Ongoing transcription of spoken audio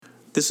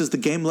This is the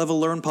Game Level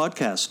Learn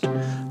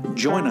podcast.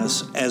 Join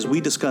us as we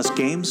discuss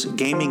games,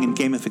 gaming, and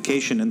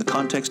gamification in the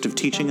context of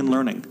teaching and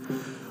learning.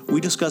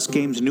 We discuss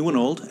games new and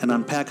old and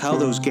unpack how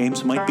those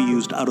games might be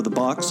used out of the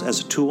box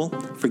as a tool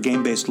for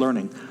game-based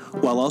learning,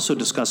 while also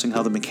discussing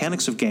how the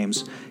mechanics of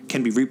games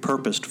can be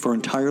repurposed for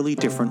entirely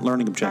different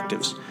learning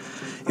objectives.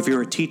 If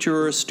you're a teacher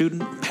or a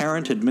student,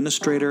 parent,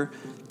 administrator,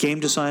 game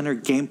designer,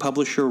 game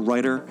publisher,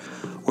 writer,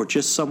 or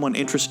just someone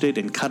interested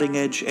in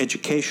cutting-edge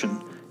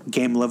education,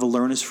 Game Level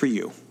Learn is for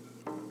you.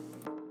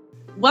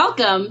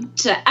 Welcome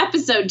to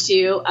episode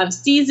 2 of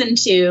season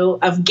 2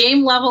 of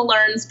Game Level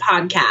Learn's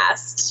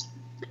podcast.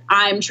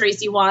 I'm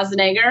Tracy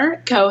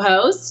Wazenegger,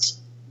 co-host,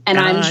 and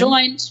I'm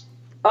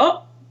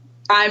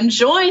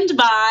joined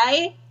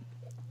by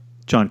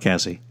John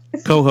Cassie,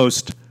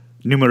 co-host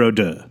numero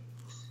 2.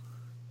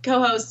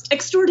 Co-host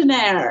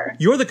extraordinaire.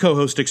 You're the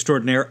co-host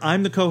extraordinaire.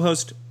 I'm the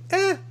co-host.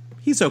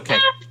 He's okay.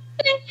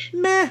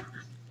 Meh.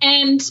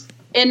 And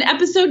in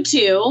episode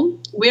 2,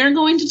 we're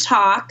going to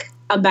talk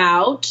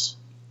about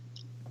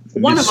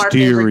one of our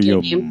favorite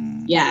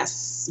games.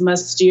 Yes,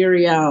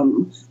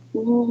 Mysterium.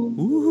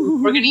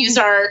 Ooh. We're going to use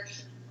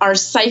our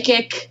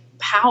psychic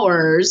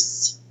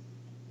powers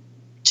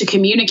to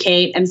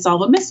communicate and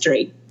solve a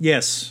mystery.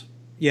 Yes.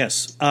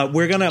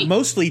 We're going to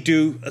mostly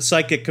do a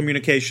psychic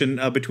communication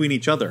between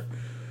each other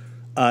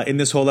in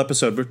this whole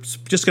episode. It's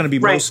just going to be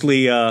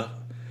mostly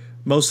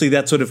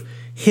that sort of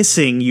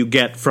hissing you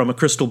get from a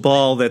crystal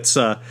ball that's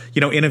in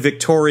a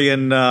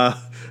Victorian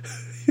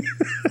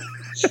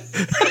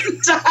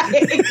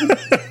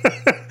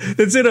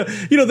that's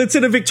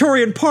in a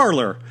Victorian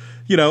parlor,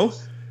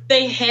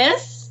 They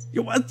hiss?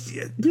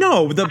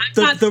 No, I'm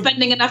not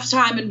spending enough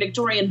time in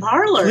Victorian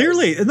parlors.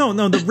 Clearly,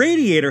 no. The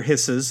radiator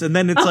hisses, and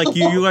then it's like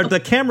you are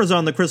the camera's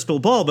on the crystal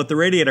ball, but the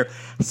radiator,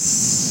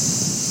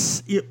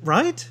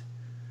 right?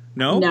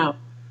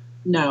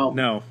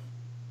 No.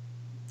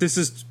 This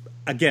is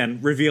again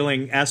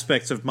revealing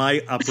aspects of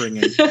my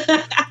upbringing,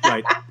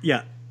 right?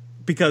 Yeah,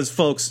 because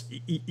folks,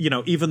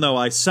 even though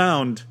I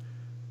sound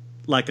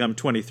like I'm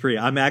 23,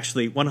 I'm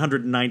actually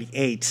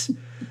 198.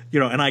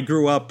 And I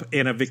grew up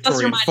in a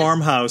Victorian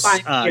farmhouse,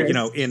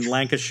 in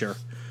Lancashire,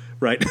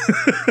 right?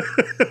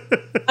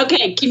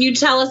 Okay, can you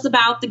tell us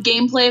about the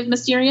gameplay of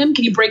Mysterium?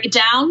 Can you break it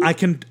down?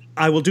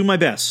 I will do my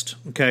best.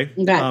 Okay.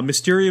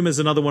 Mysterium is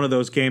another one of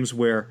those games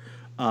where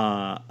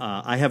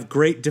I have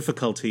great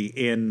difficulty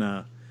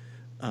in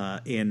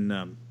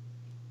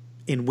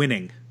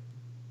winning,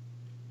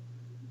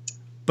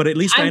 but at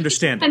least I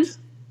understand it.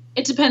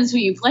 It depends who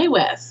you play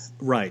with,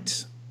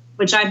 right?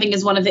 Which I think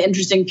is one of the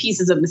interesting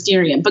pieces of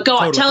Mysterium. But go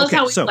on, tell us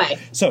how we play.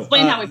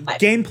 Explain how we play.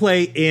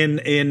 Gameplay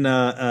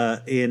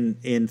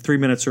in 3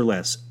 minutes or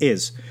less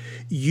is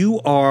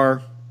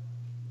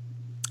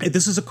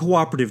this is a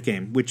cooperative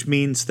game, which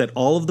means that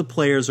all of the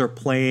players are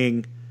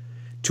playing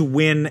to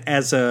win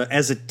as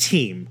a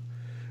team,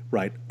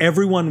 right?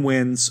 Everyone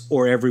wins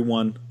or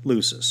everyone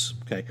loses.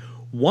 Okay,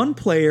 one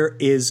player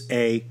is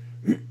a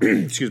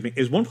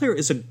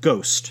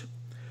ghost.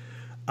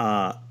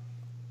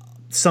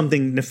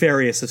 Something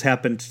nefarious has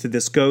happened to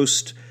this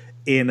ghost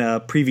in a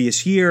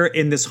previous year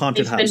in this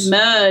haunted house.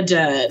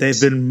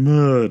 They've been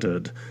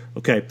murdered.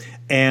 Okay,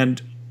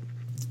 and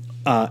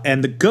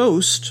the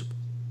ghost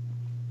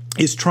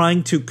is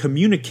trying to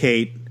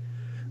communicate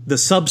the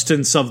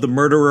substance of the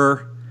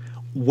murderer,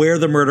 where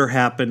the murder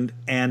happened,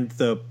 and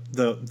the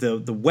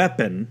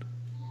weapon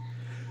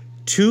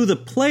to the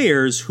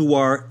players who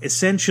are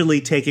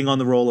essentially taking on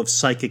the role of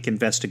psychic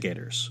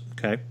investigators.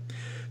 Okay,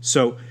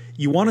 so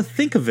you want to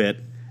think of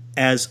it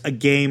as a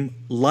game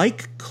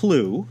like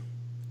Clue,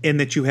 in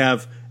that you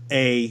have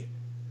a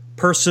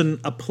person,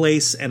 a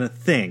place, and a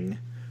thing.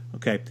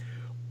 Okay,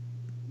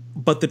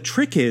 but the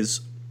trick is,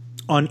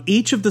 on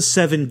each of the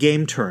 7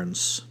 game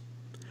turns,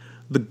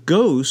 the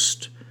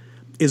ghost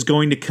is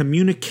going to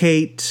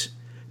communicate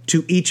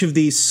to each of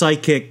these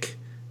psychic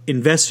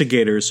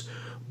investigators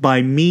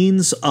by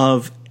means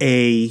of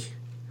a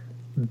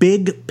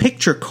big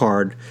picture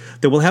card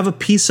that will have a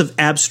piece of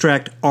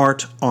abstract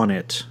art on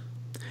it.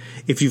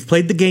 If you've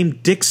played the game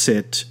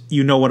Dixit,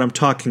 you know what I'm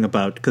talking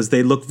about, because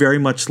they look very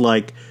much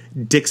like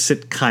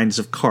Dixit kinds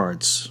of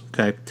cards.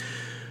 Okay,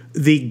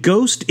 the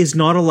ghost is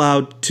not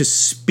allowed to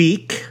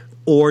speak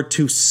or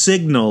to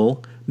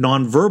signal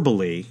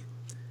non-verbally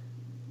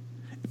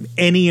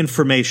any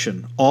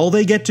information. All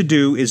they get to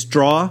do is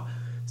draw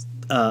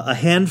a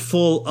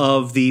handful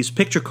of these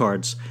picture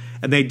cards,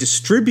 and they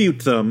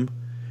distribute them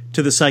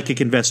to the psychic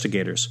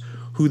investigators,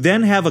 who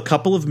then have a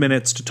couple of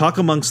minutes to talk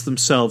amongst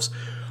themselves.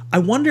 I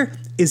wonder,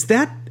 is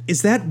that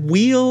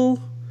wheel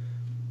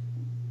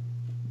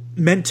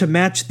meant to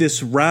match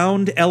this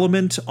round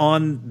element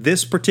on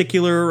this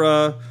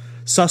particular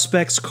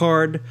suspect's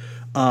card?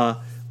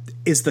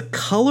 Is the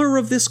color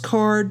of this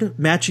card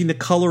matching the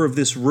color of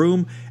this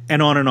room?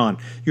 And on and on.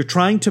 You're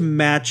trying to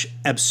match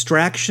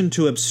abstraction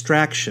to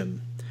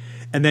abstraction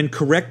and then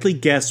correctly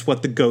guess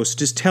what the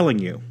ghost is telling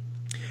you.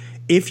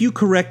 If you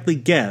correctly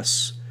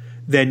guess,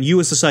 then you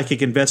as a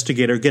psychic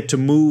investigator get to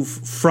move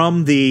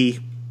from the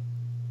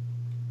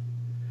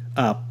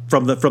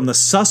from the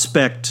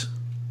suspect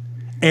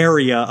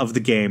area of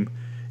the game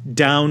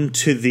down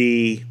to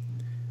the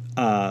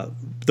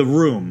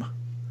room.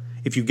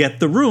 If you get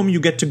the room,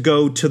 you get to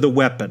go to the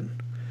weapon.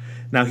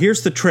 Now,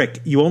 here's the trick.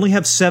 You only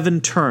have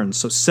 7 turns,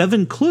 so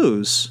 7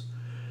 clues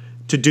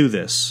to do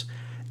this.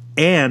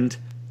 And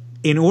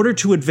in order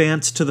to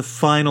advance to the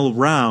final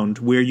round,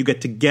 where you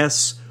get to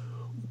guess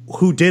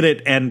who did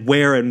it and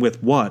where and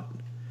with what,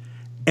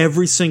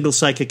 every single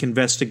psychic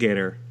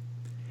investigator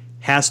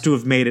has to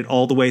have made it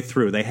all the way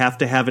through. They have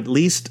to have at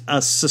least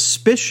a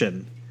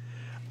suspicion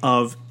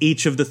of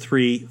each of the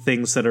 3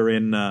 things that are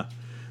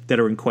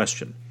in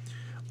question.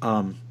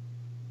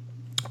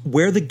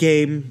 Where the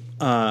game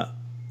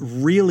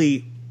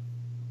really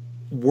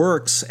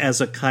works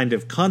as a kind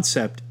of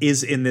concept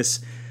is in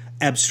this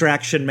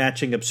abstraction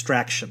matching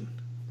abstraction,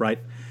 right?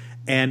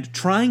 And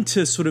trying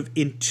to sort of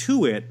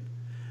intuit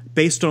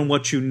based on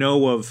what you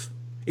know of,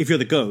 if you're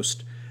the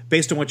ghost,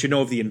 based on what you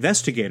know of the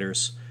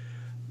investigators,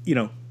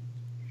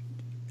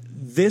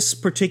 this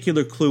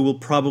particular clue will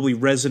probably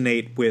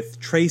resonate with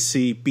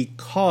Tracy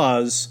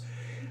because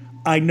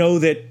I know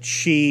that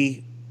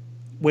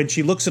when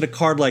she looks at a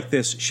card like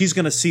this, she's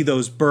going to see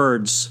those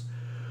birds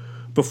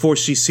before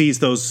she sees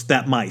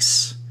that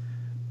mice.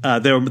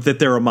 That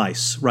there are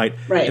mice, right?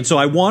 Right. And so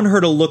I want her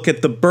to look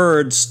at the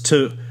birds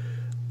to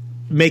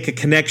make a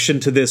connection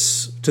to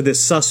this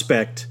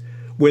suspect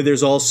where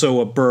there's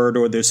also a bird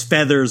or there's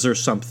feathers or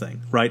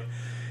something, right?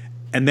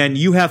 And then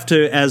you have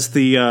to, as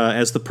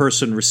the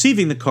person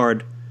receiving the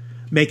card,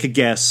 make a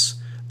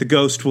guess. The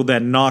ghost will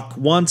then knock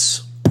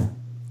once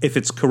if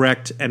it's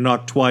correct and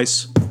knock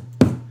twice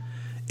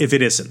if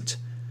it isn't.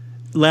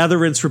 Lather,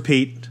 rinse,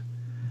 repeat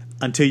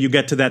until you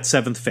get to that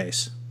 7th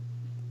face.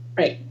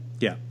 Right.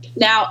 Yeah.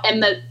 Now,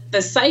 and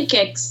the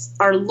psychics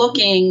are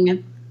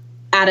looking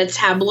at a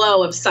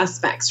tableau of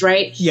suspects,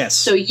 right? Yes.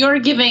 So you're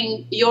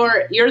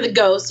the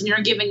ghost and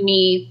you're giving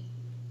me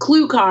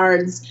clue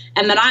cards,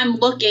 and then I'm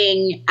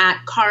looking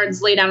at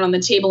cards laid out on the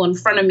table in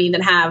front of me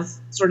that have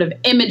sort of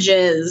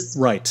images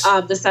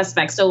of the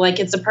suspect. So like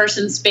it's a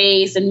person's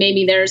face and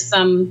maybe there's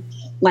some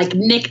like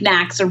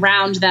knickknacks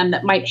around them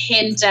that might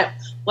hint at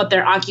what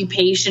their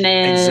occupation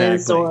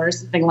is or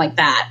something like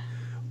that.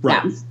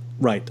 Right. Yeah.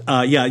 Right.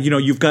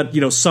 You've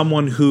got,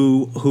 someone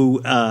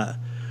who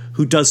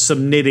does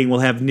some knitting will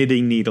have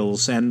knitting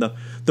needles, and the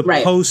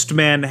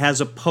postman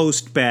has a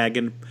post bag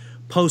and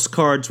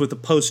postcards with a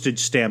postage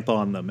stamp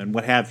on them and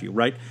what have you,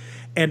 right?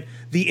 And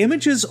the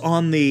images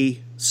on the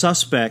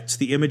suspects,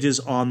 the images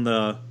on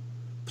the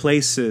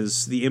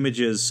places, the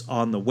images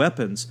on the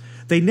weapons,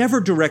 they never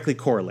directly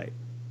correlate.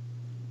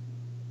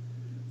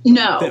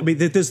 No. I mean,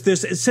 there's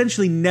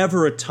essentially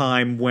never a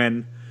time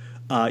when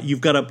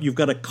you've got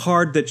a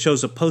card that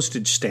shows a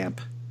postage stamp.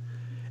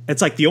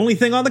 It's like the only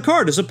thing on the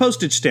card is a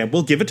postage stamp.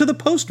 We'll give it to the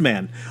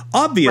postman,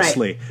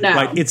 obviously. Right. No.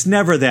 Right? It's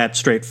never that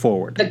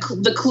straightforward.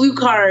 The clue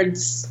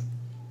cards,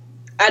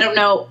 I don't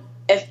know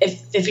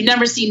if you've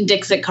never seen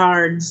Dixit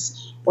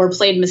cards or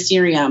played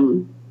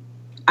Mysterium,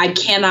 I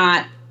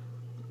cannot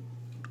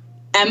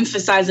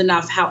emphasize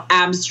enough how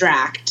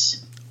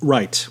abstract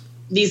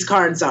these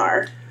cards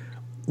are.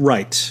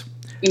 Right.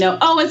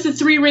 It's a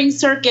 3-ring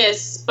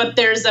circus, but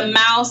there's a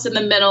mouse in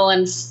the middle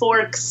and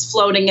forks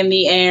floating in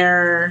the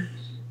air.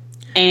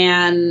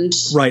 And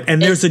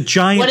there's a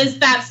giant. What is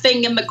that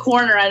thing in the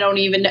corner? I don't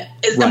even know.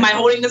 Am I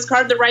holding this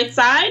card the right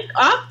side?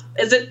 Up?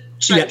 Is it?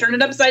 Should I turn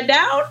it upside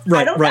down?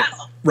 Right, I don't know.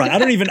 Right. I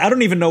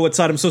don't even know what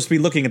side I'm supposed to be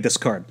looking at this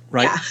card.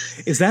 Right. Yeah.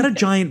 Is that a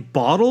giant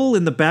bottle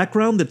in the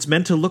background that's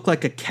meant to look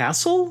like a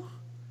castle?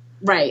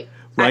 Right.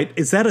 Right.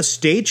 Is that a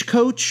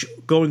stagecoach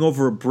going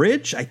over a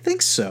bridge? I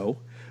think so.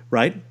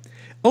 Right.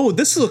 Oh,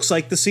 this looks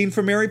like the scene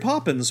from Mary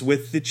Poppins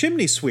with the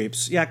chimney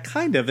sweeps. Yeah,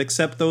 kind of,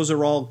 except those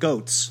are all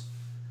goats.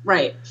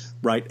 Right.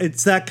 Right.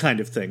 It's that kind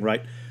of thing,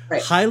 right?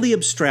 Highly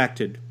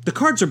abstracted. The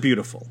cards are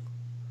beautiful.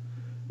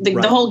 The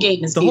whole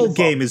game is beautiful. The whole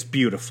game is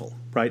beautiful,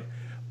 right?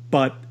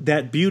 But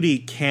that beauty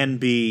can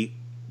be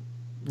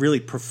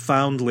really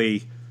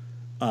profoundly,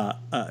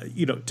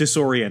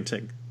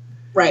 disorienting.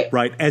 Right.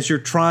 Right. As you're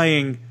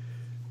trying.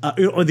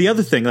 Or the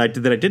other thing that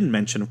I didn't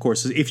mention, of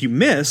course, is if you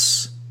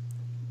miss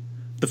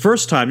the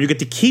first time, you get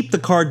to keep the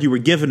card you were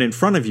given in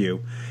front of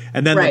you.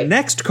 And then the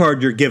next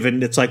card you're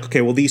given, it's like,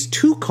 okay, well, these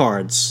 2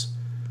 cards,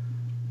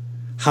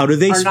 how do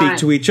they speak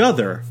to each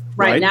other?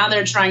 Right. Now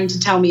they're trying to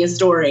tell me a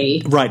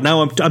story. Right.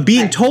 Now I'm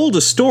being told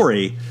a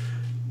story,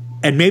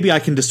 and maybe I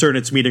can discern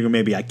its meaning or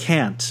maybe I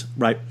can't.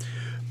 Right.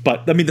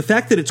 But, I mean, the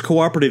fact that it's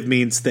cooperative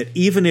means that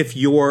even if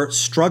you're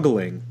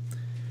struggling,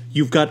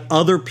 you've got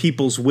other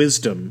people's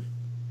wisdom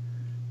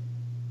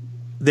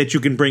that you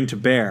can bring to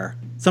bear.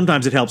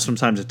 Sometimes it helps,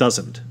 sometimes it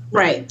doesn't.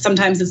 Right.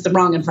 Sometimes it's the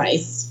wrong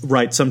advice.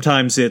 Right.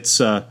 Sometimes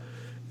it's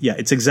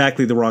it's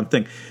exactly the wrong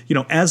thing.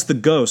 As the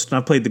ghost, and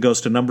I've played the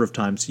ghost a number of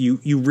times,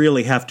 you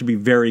really have to be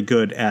very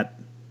good at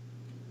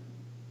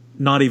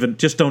don't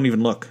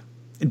even look.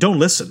 And don't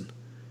listen.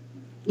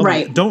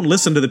 Right. Don't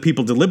listen to the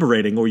people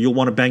deliberating or you'll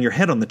want to bang your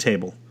head on the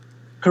table.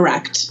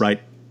 Correct.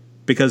 Right.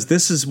 Because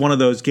this is one of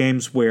those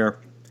games where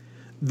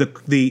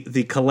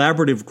the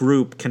collaborative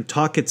group can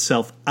talk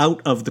itself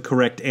out of the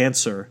correct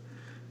answer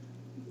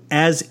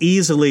as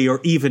easily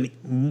or even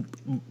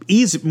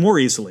more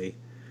easily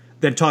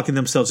than talking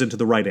themselves into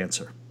the right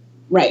answer.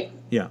 Right.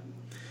 Yeah.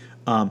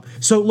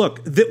 So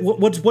look,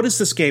 what does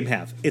this game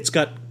have? It's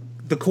got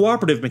the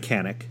cooperative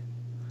mechanic,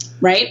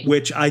 right?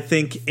 Which I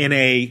think in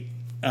a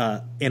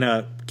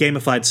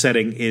gamified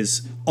setting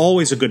is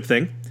always a good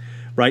thing,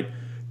 right?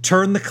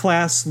 Turn the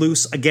class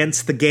loose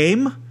against the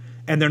game,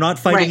 and they're not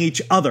fighting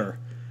each other,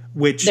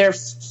 which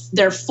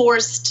they're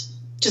forced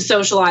to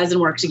socialize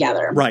and work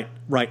together.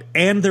 Right,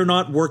 and they're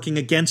not working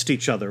against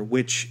each other,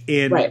 which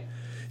in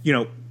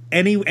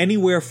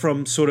anywhere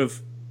from sort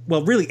of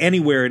really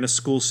anywhere in a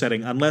school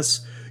setting,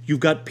 unless you've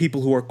got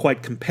people who are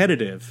quite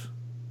competitive,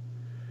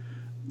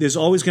 there's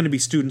always going to be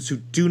students who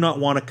do not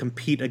want to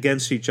compete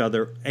against each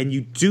other, and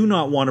you do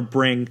not want to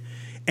bring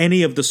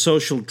any of the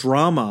social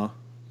drama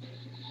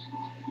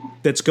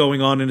that's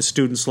going on in a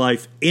student's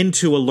life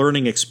into a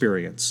learning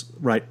experience,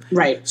 right?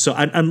 Right. So,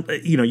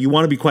 you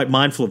want to be quite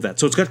mindful of that.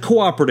 So it's got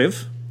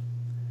cooperative.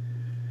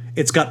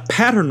 It's got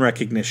pattern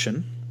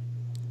recognition.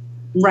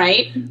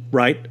 Right.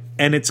 Right.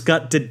 And it's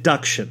got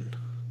deduction.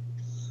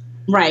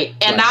 Right.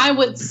 And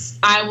it's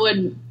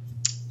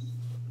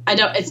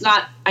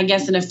not, I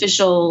guess, an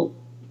official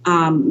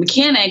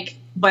mechanic,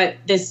 but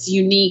this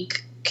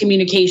unique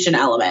communication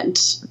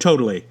element.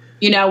 Totally.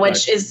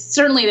 Which is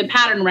certainly the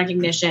pattern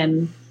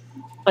recognition,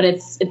 but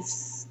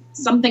it's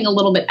something a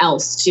little bit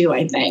else too,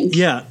 I think.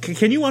 Yeah.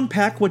 Can you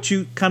unpack what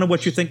you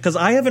think? Because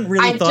I haven't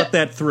really thought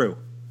that through.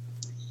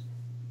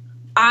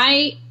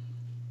 I've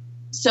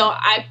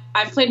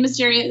played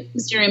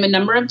Mysterium a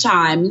number of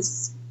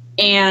times,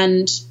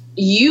 and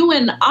you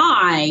and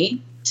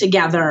I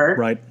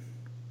together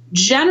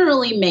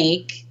generally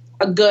make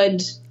a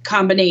good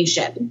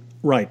combination.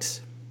 Right.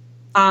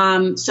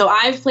 So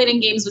I've played in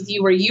games with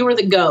you where you were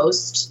the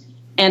ghost,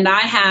 and I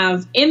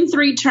have, in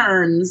 3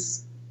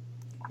 turns,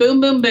 boom,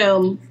 boom,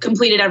 boom,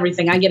 completed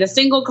everything. I get a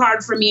single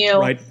card from you.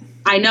 Right.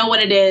 I know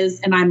what it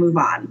is, and I move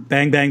on.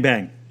 Bang, bang,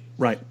 bang.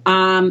 Right.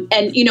 And,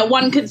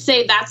 one could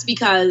say that's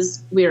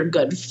because we're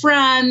good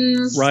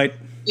friends. Right.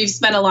 We've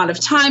spent a lot of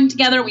time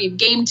together. We've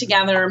gamed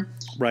together.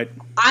 Right.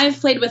 I've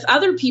played with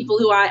other people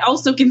who I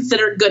also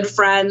consider good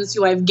friends,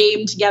 who I've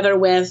gamed together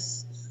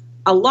with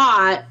a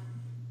lot,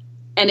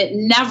 and it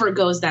never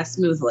goes that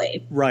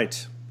smoothly.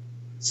 Right.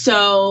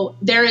 So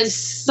there is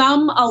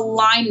some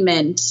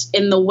alignment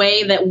in the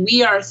way that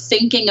we are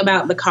thinking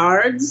about the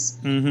cards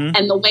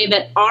and the way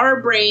that our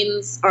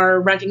brains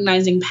are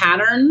recognizing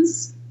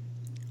patterns.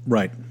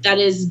 Right. That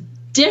is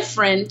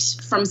different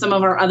from some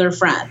of our other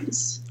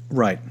friends.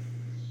 Right.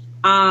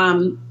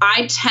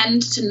 I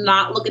tend to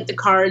not look at the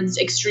cards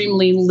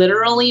extremely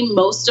literally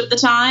most of the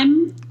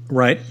time.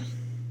 Right.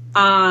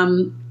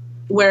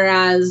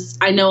 Whereas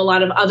I know a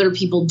lot of other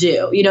people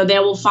do. They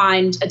will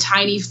find a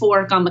tiny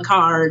fork on the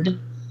card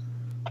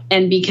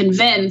and be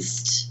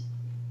convinced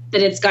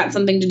that it's got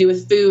something to do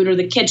with food or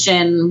the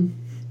kitchen,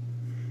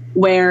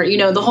 where,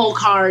 the whole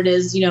card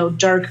is,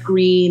 dark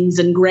greens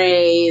and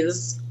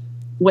grays,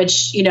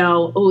 which,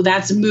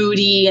 that's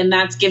moody and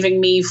that's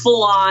giving me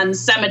full on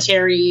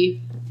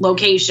cemetery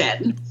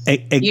location.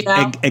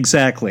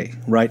 Exactly.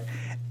 Right.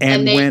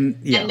 And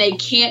they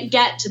can't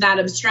get to that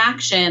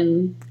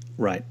abstraction.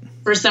 Right.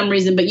 For some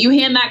reason, but you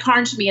hand that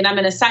card to me and I'm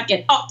in a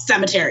second,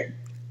 cemetery.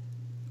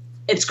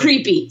 It's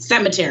creepy,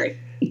 cemetery.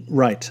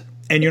 Right.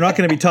 And you're not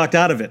going to be talked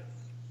out of it.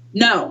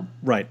 No.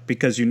 Right.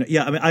 Because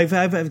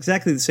I've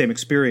exactly the same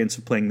experience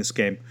of playing this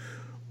game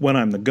when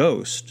I'm the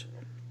ghost,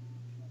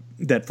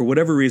 that for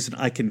whatever reason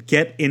I can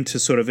get into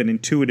sort of an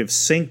intuitive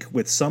sync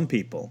with some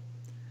people.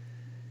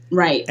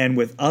 Right. And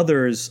with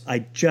others,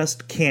 I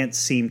just can't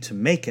seem to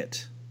make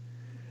it.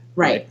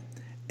 Right.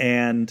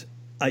 And,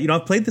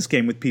 I've played this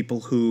game with people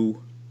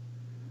who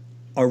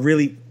are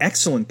really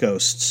excellent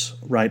ghosts,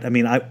 right? I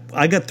mean,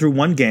 I got through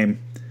one game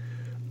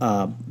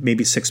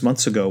maybe 6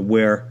 months ago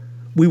where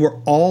we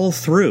were all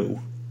through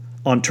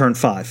on turn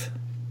 5.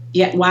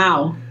 Yeah,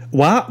 wow.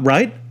 Wow,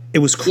 right? It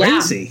was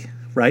crazy,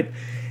 right?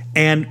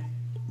 And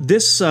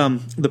this,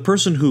 the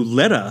person who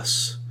led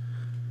us,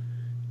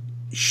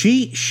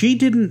 she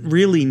didn't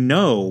really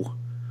know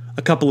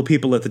a couple of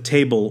people at the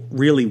table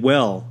really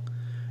well.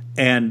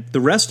 And the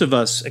rest of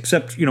us,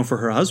 except, for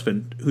her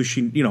husband, who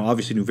she,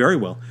 obviously knew very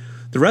well,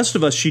 the rest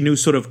of us she knew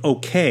sort of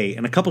okay,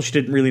 and a couple she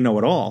didn't really know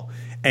at all.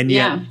 And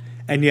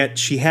yet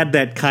she had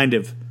that kind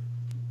of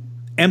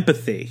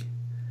empathy,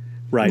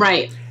 right?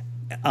 Right.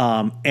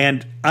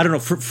 And I don't know,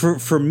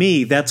 for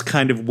me, that's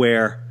kind of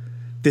where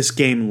this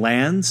game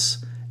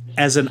lands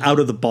as an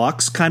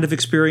out-of-the-box kind of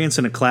experience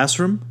in a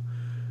classroom.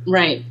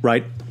 Right.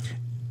 Right.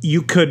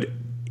 You could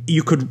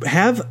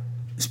have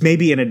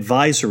maybe an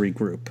advisory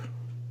group.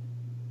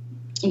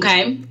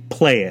 Okay.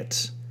 Play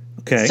it.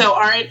 Okay. So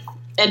our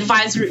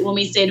advisory, when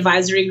we say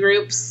advisory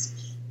groups,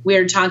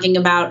 we're talking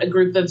about a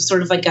group of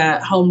sort of like a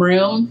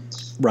homeroom.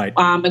 Right.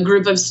 A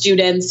group of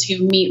students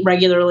who meet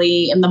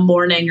regularly in the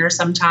morning or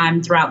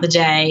sometime throughout the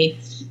day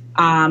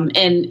And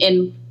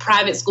in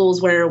private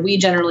schools where we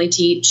generally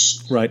teach,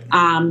 right,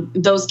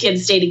 those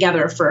kids stay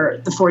together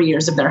for the 4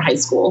 years of their high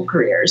school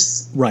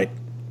careers. Right.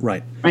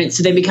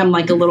 So they become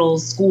like a little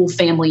school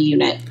family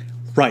unit.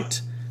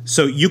 Right.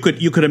 So you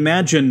could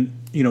imagine,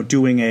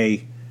 doing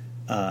a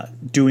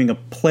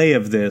play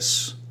of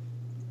this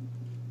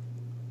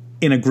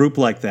in a group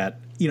like that.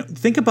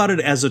 Think about it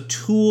as a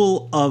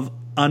tool of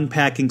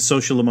unpacking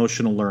social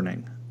emotional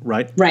learning.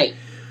 Right. Right.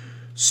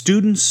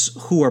 Students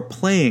who are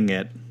playing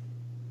it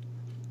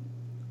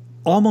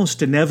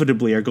almost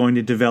inevitably are going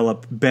to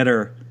develop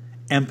better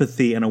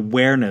empathy and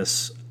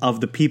awareness of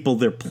the people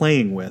they're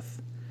playing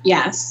with.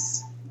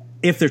 Yes.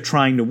 If they're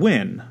trying to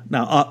win.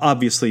 Now,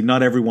 obviously,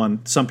 not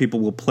everyone, some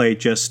people will play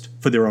just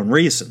for their own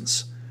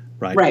reasons,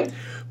 right? Right.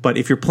 But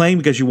if you're playing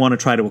because you want to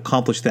try to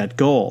accomplish that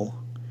goal,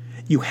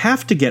 you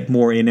have to get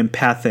more in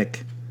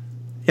empathic.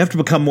 You have to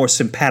become more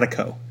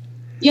simpatico.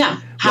 Yeah.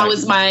 How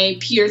is my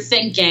peer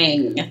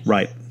thinking?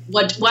 Right.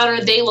 What are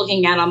they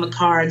looking at on the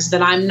cards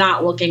that I'm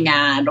not looking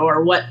at?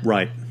 Or what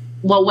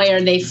way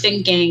are they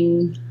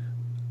thinking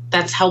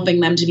that's helping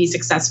them to be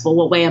successful?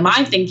 What way am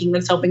I thinking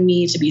that's helping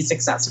me to be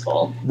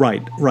successful?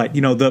 Right.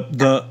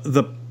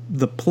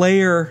 The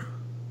player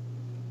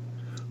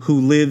who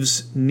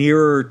lives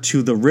nearer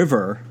to the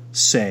river,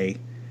 say,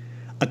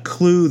 a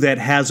clue that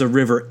has a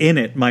river in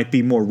it might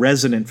be more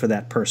resonant for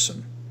that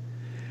person.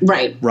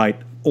 Right.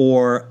 Right.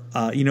 Or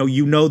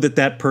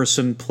that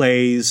person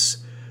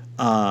plays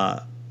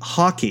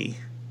hockey,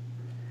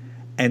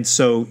 and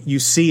so you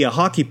see a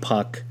hockey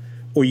puck,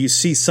 or you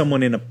see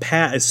someone in a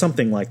pad,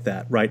 something like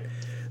that, right?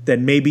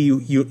 Then maybe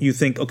you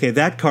think, okay,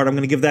 that card, I'm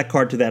going to give that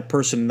card to that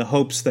person in the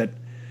hopes that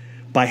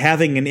by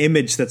having an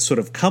image that's sort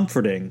of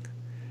comforting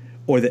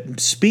or that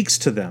speaks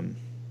to them,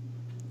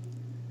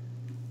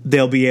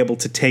 they'll be able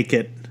to take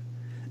it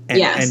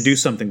and do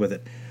something with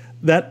it.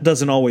 That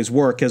doesn't always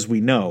work, as we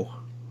know.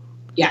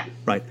 Yeah.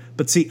 Right.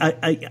 But see,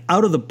 I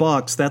out of the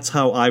box, that's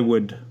how I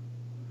would...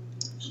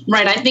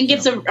 Right. I think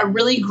it's a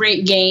really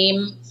great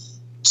game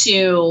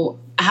to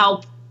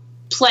help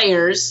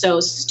players, so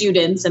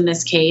students in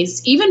this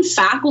case, even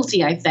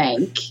faculty, I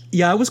think.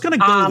 Yeah, I was going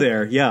to go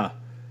there. Yeah.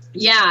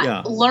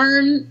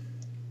 Learn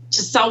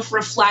to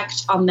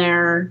self-reflect on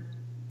their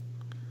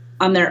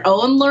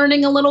own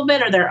learning a little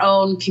bit, or their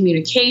own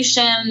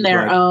communication,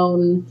 their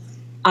own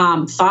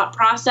thought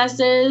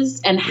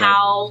processes, and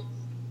how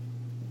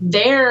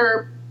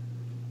their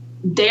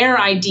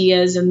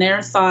ideas and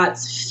their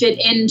thoughts fit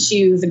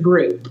into the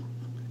group.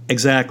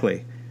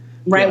 Exactly.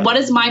 Right. Yeah. What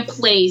is my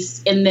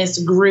place in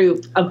this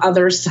group of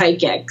other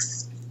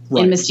psychics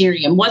in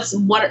Mysterium? What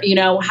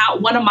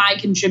am I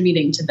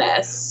contributing to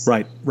this?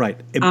 Right.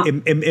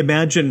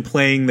 Imagine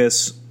playing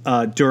this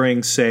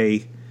during,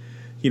 say,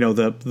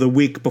 the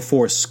week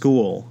before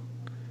school.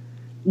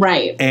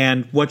 Right.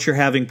 And what you're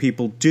having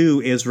people do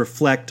is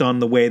reflect on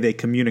the way they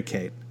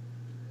communicate.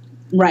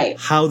 Right.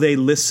 How they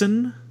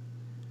listen,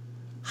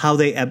 how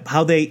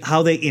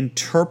they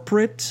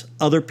interpret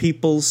other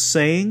people's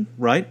saying,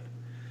 right?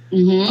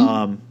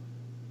 Mm-hmm.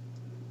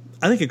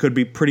 I think it could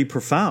be pretty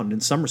profound in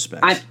some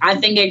respects. I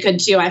think it could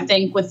too. I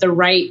think with the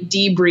right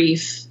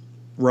debrief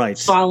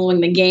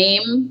following the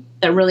game,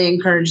 that really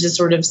encourages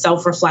sort of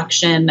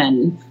self-reflection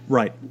and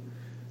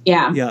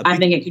I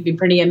think it could be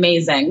pretty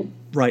amazing.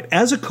 Right.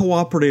 As a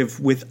cooperative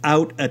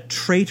without a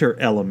traitor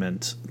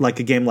element,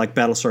 like a game like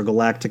Battlestar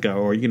Galactica,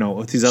 or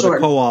these other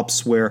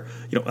co-ops where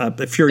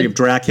a Fury of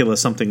Dracula,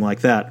 something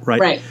like that,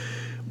 right? Right.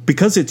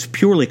 Because it's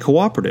purely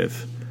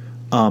cooperative,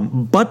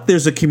 but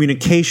there's a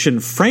communication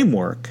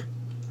framework,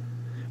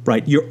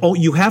 right?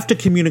 You have to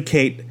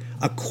communicate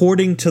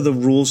according to the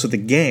rules of the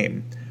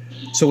game.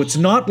 So it's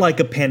not like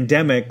a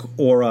Pandemic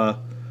or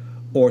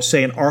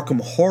say an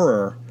Arkham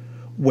Horror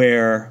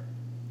where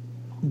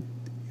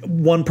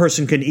one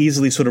person can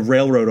easily sort of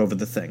railroad over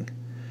the thing,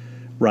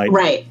 right?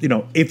 Right.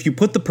 If you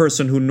put the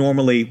person who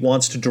normally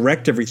wants to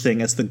direct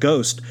everything as the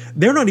ghost,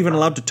 they're not even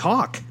allowed to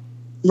talk.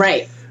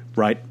 Right.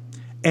 Right.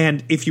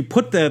 And if you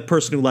put the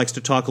person who likes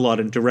to talk a lot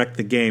and direct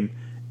the game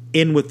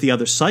in with the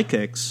other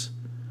psychics,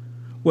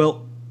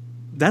 well,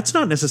 that's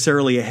not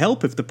necessarily a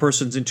help if the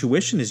person's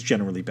intuition is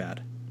generally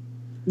bad.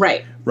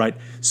 Right. Right.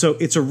 So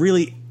it's a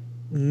really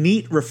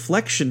neat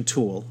reflection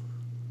tool,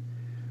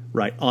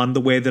 right, on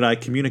the way that I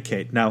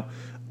communicate. Now,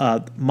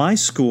 my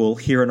school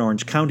here in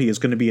Orange County is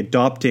going to be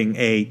adopting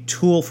a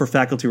tool for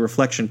faculty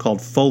reflection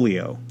called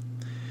Folio.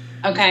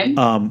 Okay.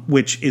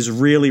 Which is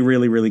really,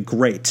 really, really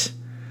great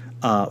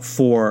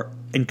for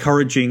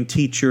encouraging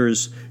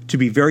teachers to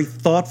be very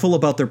thoughtful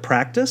about their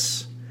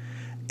practice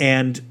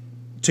and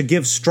to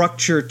give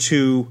structure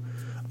to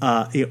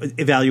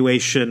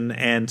evaluation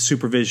and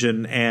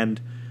supervision and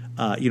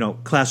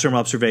classroom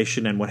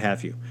observation and what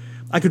have you.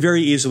 I could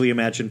very easily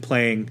imagine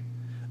playing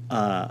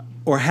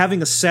or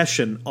having a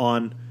session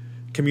on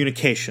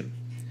communication.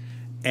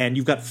 And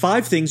you've got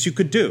 5 things you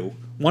could do,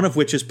 one of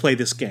which is play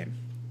this game.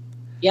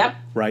 Yep.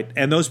 Right?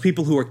 And those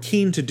people who are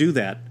keen to do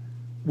that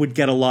would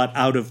get a lot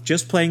out of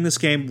just playing this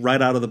game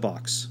right out of the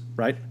box,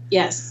 right?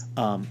 Yes.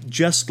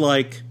 Just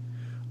like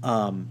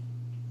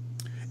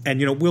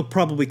and we'll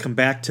probably come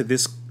back to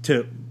this,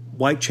 to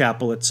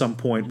Whitechapel at some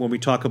point when we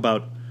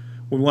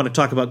want to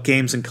talk about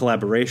games and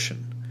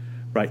collaboration,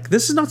 right?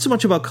 This is not so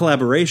much about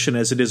collaboration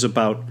as it is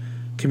about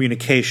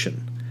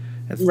communication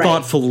and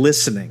thoughtful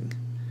listening.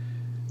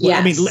 Yes.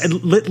 I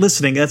mean,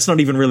 listening, that's not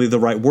even really the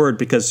right word,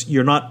 because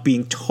you're not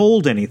being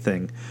told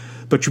anything,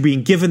 but you're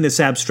being given this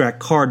abstract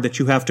card that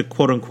you have to,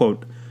 quote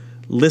unquote,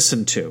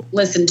 listen to.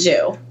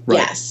 Right.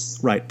 Yes.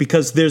 Right.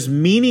 Because there's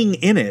meaning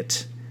in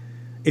it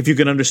if you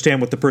can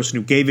understand what the person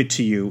who gave it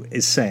to you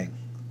is saying.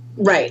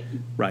 Right.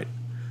 Right.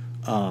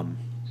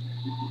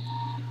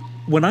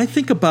 When I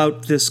think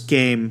about this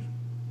game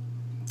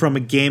from a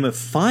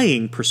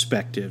gamifying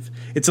perspective,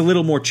 it's a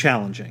little more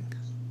challenging.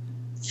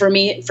 For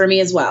me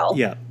as well.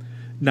 Yeah.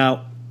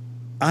 Now,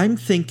 I'm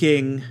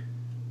thinking,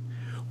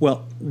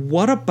 well,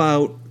 what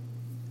about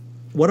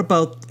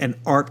an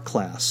art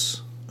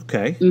class,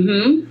 okay?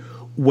 Mm-hmm.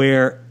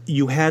 Where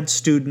you had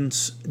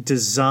students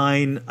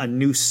design a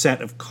new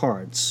set of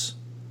cards.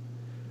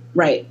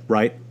 Right.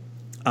 Right?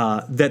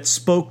 That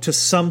spoke to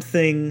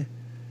something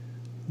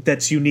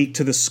that's unique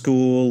to the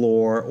school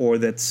or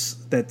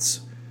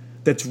that's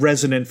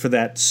resonant for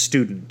that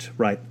student,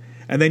 right?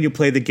 And then you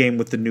play the game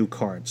with the new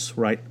cards,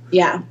 right?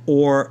 Yeah.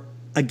 Or,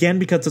 again,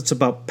 because it's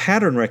about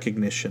pattern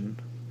recognition,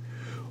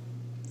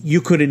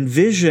 you could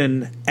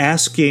envision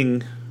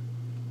asking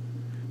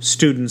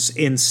students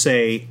in,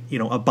 say,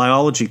 a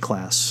biology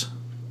class,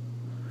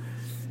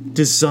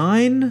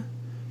 design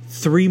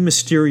 3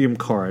 Mysterium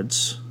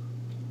cards,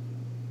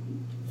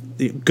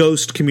 the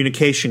ghost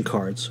communication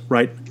cards,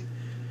 right,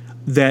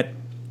 that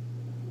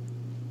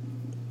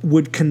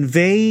would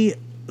convey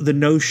the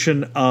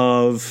notion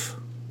of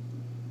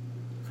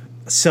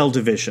cell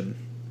division,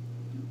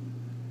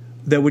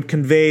 that would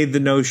convey the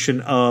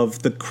notion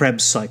of the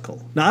Krebs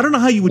cycle. Now, I don't know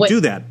how you would do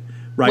that,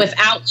 right?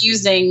 Without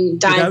using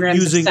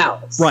diagrams of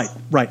cells.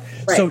 Right.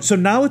 So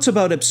now it's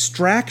about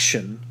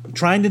abstraction,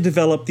 trying to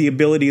develop the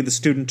ability of the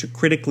student to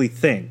critically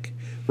think,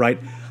 right?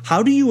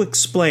 How do you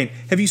explain?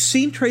 Have you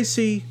seen,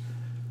 Tracy,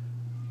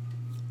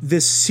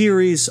 this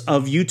series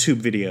of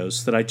YouTube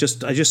videos that I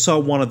just saw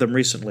one of them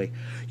recently?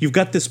 You've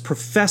got this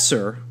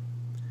professor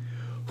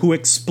who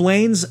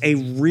explains a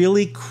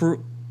really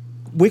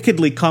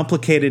wickedly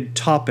complicated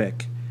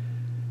topic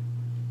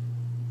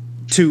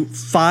to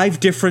 5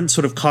 different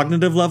sort of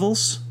cognitive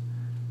levels,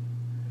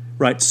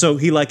 right? So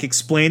he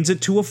explains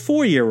it to a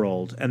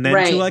 4-year-old, and then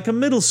to a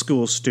middle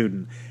school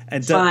student,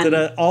 and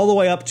all the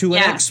way up to an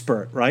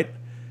expert, right?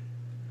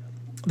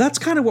 That's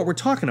kind of what we're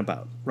talking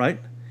about, right?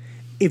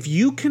 If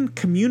you can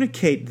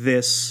communicate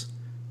this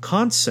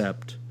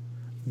concept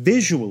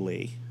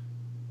visually,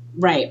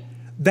 right,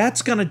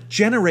 that's going to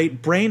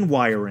generate brain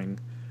wiring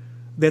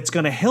that's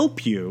going to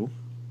help you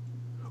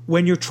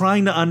when you're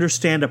trying to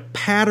understand a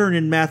pattern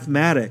in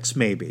mathematics,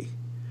 maybe.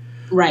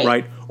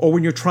 Right? Or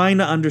when you're trying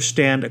to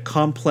understand a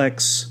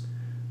complex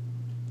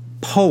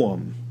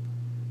poem.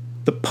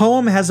 The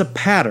poem has a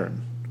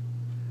pattern.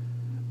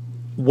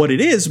 What it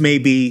is may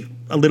be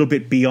a little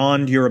bit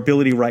beyond your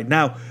ability right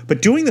now,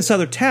 but doing this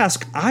other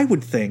task, I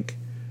would think,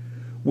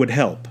 would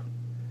help.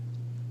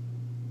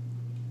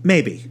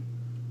 Maybe.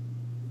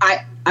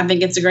 I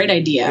think it's a great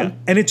idea. Yeah.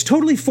 And it's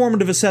totally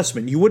formative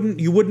assessment. You wouldn't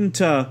do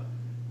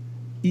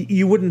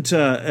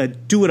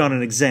it on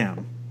an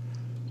exam.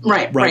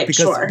 Right,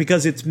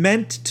 because it's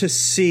meant to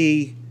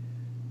see,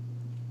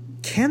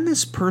 can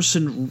this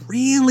person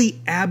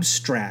really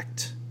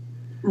abstract?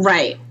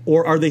 Right.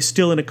 Or are they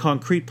still in a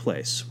concrete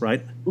place,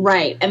 right?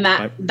 Right. And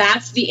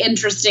that's the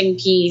interesting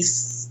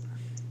piece.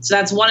 So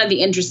that's one of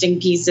the interesting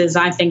pieces,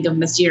 I think, of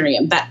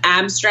Mysterium, the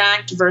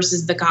abstract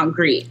versus the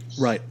concrete.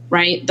 Right.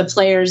 Right? The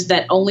players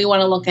that only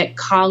want to look at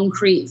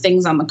concrete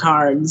things on the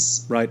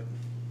cards. Right.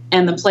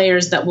 And the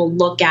players that will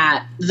look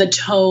at the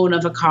tone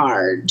of a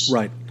card.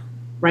 Right.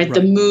 Right?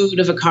 The mood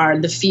of a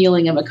card, the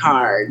feeling of a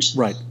card.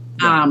 Right.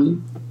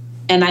 And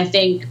I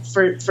think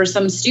for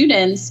some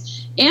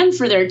students and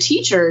for their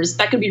teachers,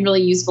 that could be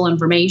really useful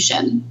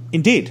information.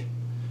 Indeed.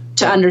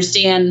 To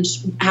understand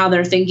how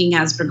their thinking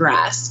has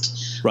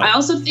progressed. Right. I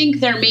also think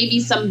there may be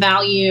some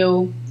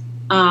value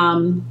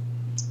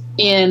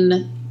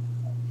in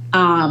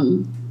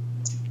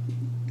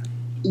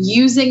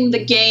using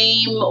the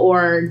game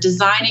or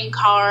designing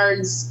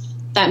cards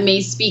that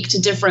may speak to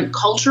different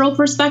cultural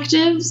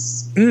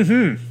perspectives.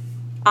 Mm-hmm.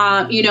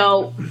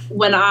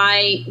 When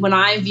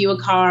I view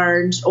a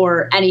card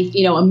or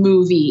a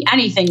movie,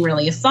 anything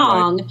really, a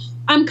song, right,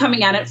 I'm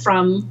coming at it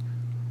from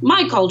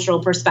my cultural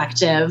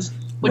perspective,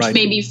 which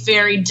may be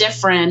very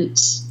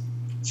different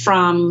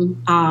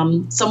from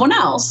someone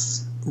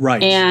else.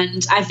 Right.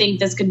 And I think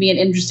this could be an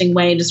interesting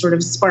way to sort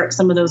of spark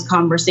some of those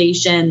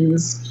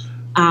conversations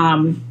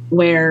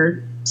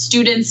where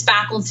students,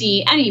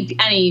 faculty,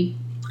 any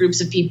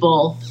groups of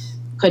people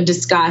could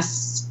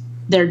discuss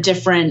their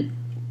different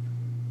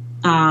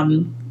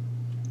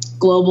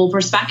global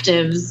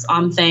perspectives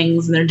on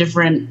things and their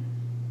different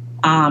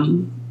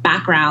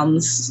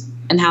backgrounds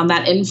and how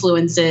that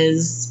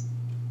influences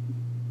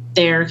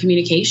their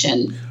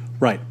communication.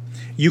 Right.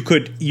 You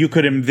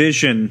could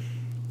envision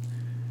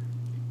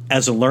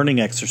as a learning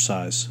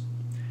exercise,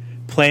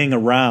 playing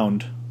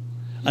around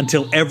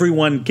until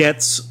everyone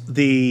gets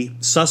the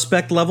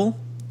suspect level,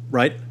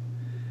 right?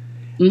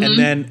 Mm-hmm. And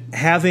then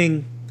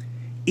having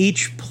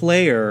each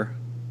player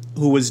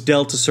who was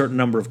dealt a certain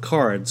number of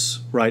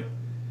cards, right,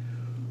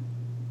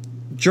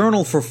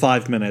 journal for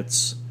 5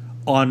 minutes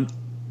on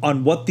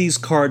what these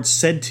cards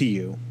said to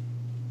you.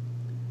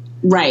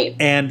 Right.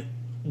 And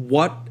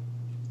what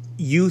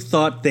you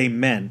thought they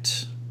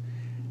meant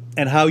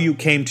and how you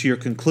came to your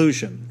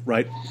conclusion,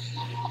 right?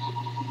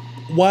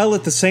 While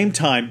at the same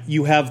time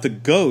you have the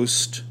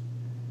ghost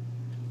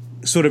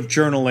sort of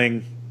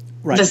journaling,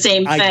 right? The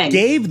same thing. I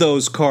gave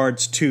those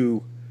cards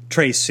to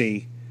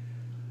Tracy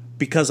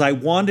because I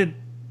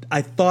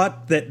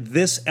thought that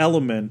this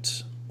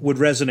element would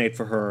resonate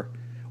for her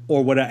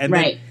or whatever. And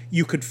right. then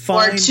you could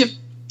find... Or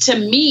to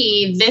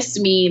me, this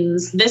thing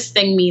means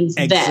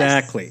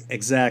this.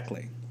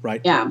 Exactly.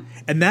 Right? Yeah.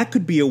 And that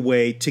could be a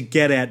way to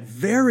get at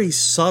very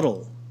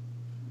subtle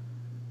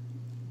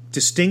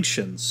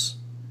distinctions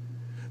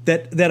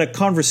that a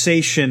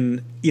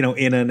conversation,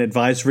 in an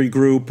advisory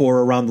group or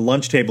around the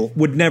lunch table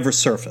would never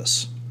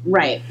surface.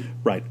 Right.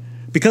 Right.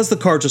 Because the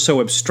cards are so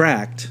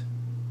abstract,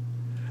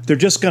 they're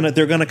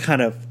gonna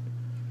kind of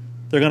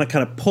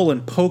pull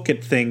and poke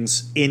at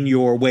things in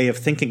your way of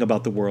thinking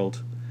about the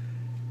world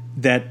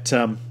that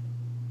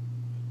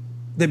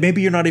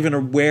maybe you're not even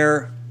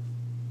aware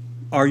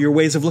are your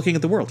ways of looking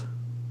at the world.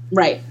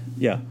 Right.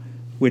 Yeah.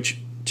 Which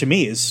to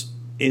me is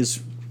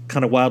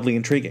kind of wildly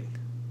intriguing.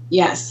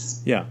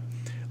 Yes. Yeah.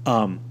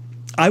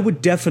 I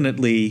would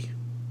definitely,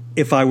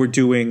 if I were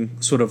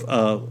doing sort of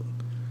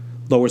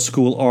lower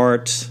school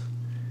art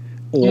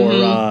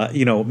or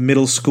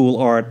middle school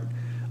art,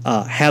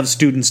 have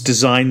students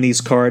design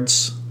these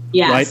cards.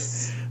 Yes. Right?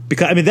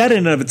 Because that in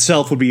and of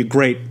itself would be a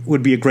great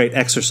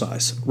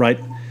exercise, right?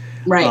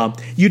 Right.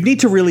 You'd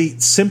need to really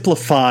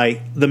simplify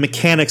the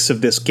mechanics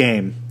of this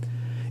game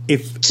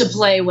to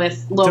play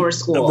with lower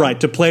school. Right,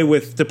 to play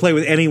with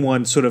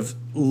anyone sort of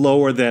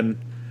lower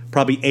than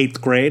probably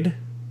 8th grade.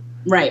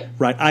 Right.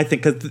 Right. I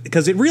think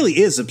because it really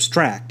is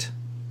abstract.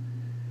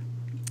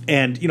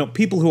 And,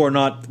 people who are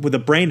not, where the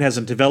brain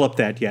hasn't developed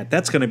that yet,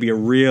 that's going to be a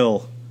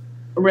real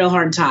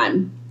hard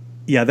time.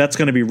 Yeah, that's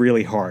going to be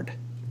really hard.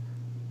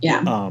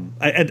 Yeah.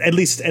 At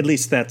least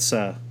that's,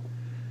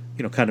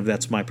 kind of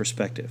that's my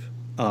perspective.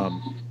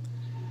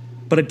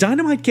 But a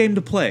dynamite game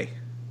to play.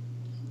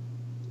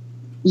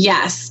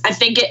 Yes. I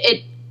think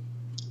it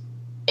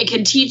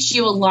can teach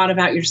you a lot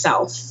about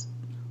yourself.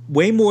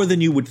 Way more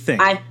than you would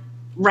think. I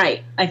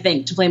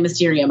think, to play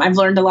Mysterium. I've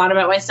learned a lot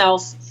about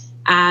myself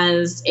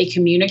as a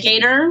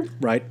communicator.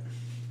 Right.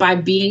 By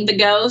being the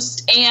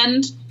ghost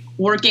and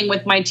working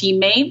with my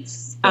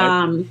teammates.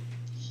 Right.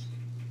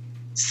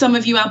 Some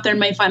of you out there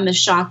may find this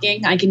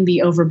shocking. I can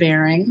be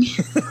overbearing.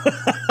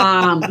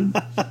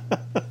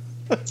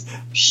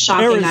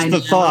 Shocking, I know.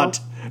 The thought,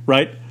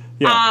 right?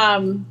 Yeah.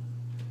 And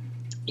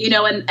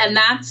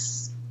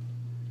that's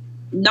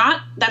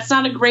not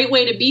a great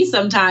way to be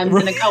sometimes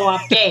in a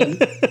co-op game.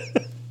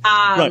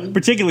 Right,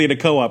 particularly in a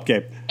co-op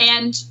game.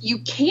 And you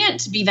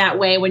can't be that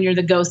way when you're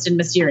the ghost in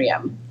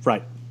Mysterium.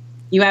 Right.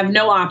 You have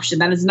no option.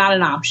 That is not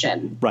an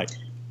option. Right.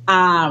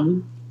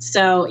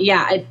 So,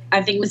 yeah,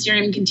 I think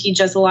Mysterium can teach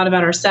us a lot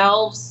about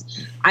ourselves.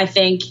 I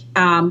think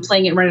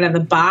playing it right out of the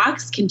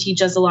box can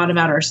teach us a lot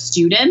about our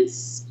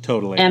students.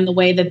 Totally. And the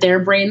way that their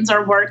brains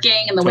are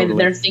working and the way that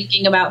they're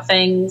thinking about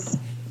things.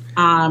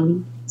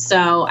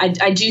 So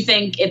I do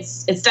think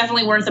it's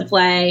definitely worth a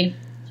play.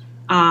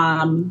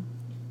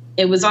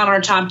 It was on our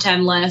top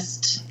 10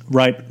 list.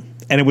 Right.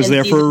 And it was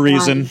there for a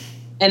reason.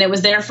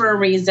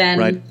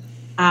 Right.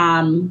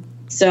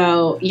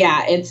 So,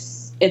 yeah,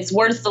 it's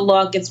worth the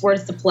look. It's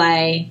worth the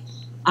play.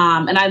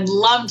 And I'd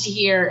love to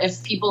hear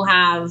if people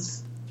have,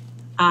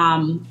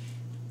 not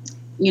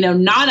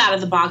out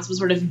of the box, but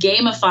sort of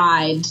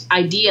gamified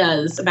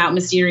ideas about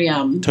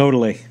Mysterium.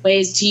 Totally.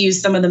 Ways to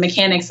use some of the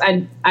mechanics.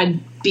 I'd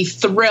be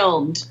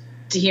thrilled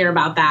to hear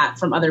about that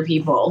from other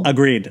people.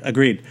 Agreed.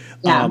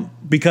 Yeah.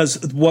 Because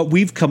what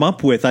we've come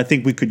up with, I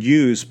think we could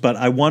use, but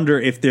I wonder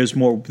if there's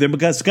more.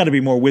 There's got to be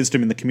more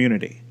wisdom in the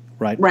community,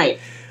 right? Right.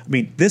 I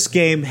mean, this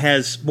game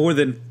has more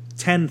than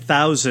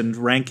 10,000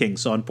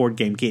 rankings on Board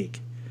Game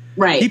Geek.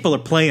 Right. People are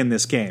playing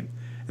this game.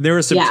 And there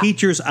are some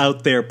teachers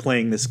out there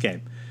playing this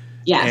game.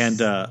 Yes.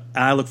 And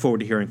I look forward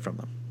to hearing from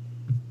them.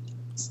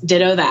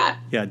 Ditto that.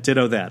 Yeah,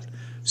 ditto that.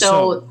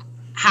 So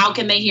how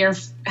can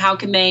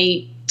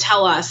they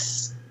tell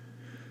us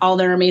all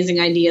their amazing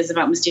ideas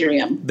about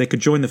Mysterium? They could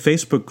join the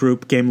Facebook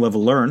group Game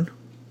Level Learn.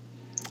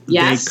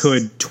 Yes. They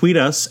could tweet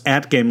us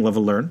at Game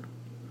Level Learn.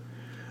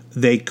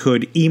 They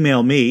could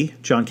email me,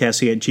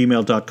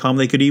 johncassie@gmail.com.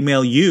 They could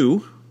email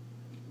you,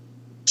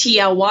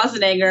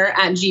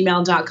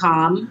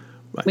 tlwazenegger@gmail.com.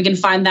 Right. We can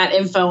find that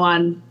info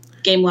on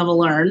Game Level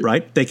Learn.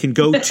 Right. They can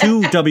go to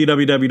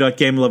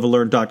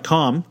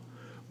www.gamelevelearn.com,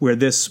 where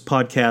this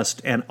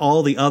podcast and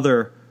all the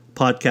other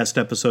podcast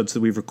episodes that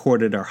we've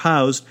recorded are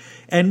housed,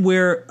 and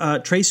where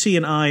Tracy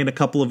and I and a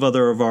couple of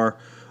other of our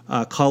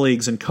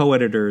colleagues and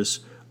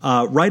co-editors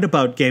write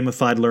about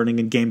gamified learning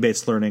and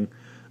game-based learning.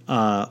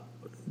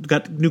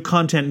 Got new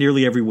content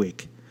nearly every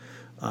week.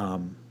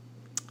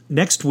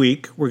 Next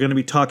week, we're going to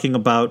be talking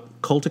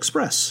about Colt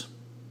Express.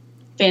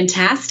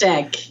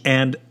 Fantastic.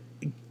 And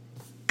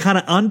kind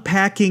of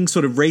unpacking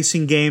sort of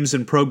racing games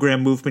and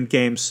program movement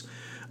games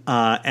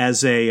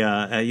as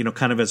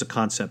kind of as a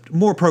concept.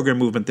 More program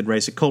movement than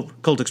racing.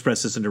 Colt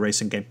Express isn't a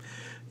racing game.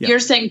 Yeah. You're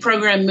saying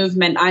program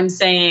movement. I'm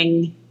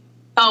saying,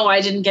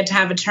 I didn't get to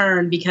have a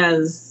turn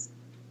because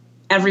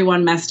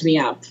everyone messed me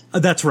up.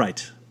 That's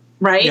right.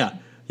 Right? Yeah.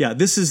 Yeah.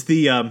 This is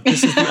the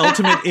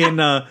ultimate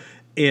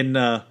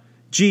in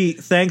gee,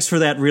 thanks for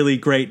that really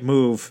great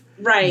move.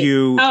 Right.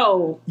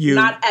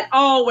 Not at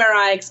all where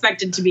I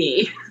expected to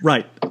be.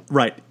 Right.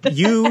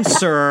 You,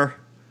 sir,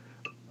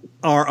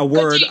 are a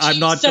word I'm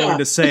not going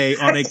to say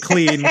on a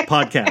clean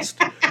podcast.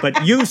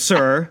 But you,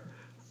 sir,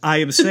 I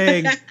am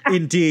saying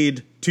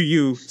indeed to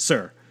you,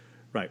 sir.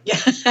 Right.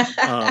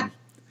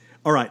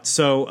 All right.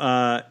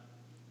 So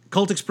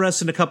Colt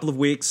Express in a couple of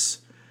weeks.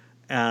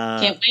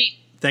 Can't wait.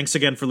 Thanks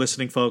again for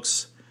listening,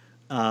 folks.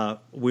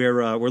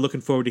 We're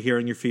looking forward to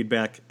hearing your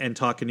feedback and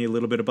talking to you a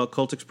little bit about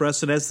Colt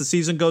Express. And as the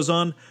season goes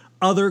on,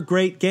 other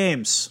great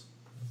games.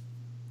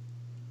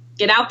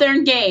 Get out there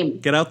and game.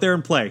 Get out there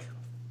and play.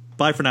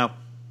 Bye for now.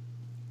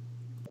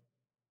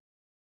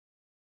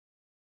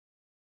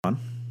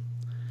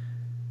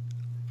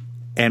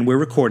 And we're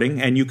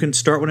recording, and you can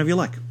start whenever you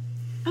like.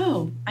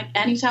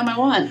 Anytime I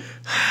want.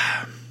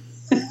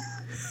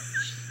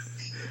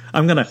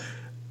 I'm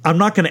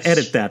not gonna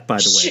edit that, by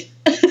the way.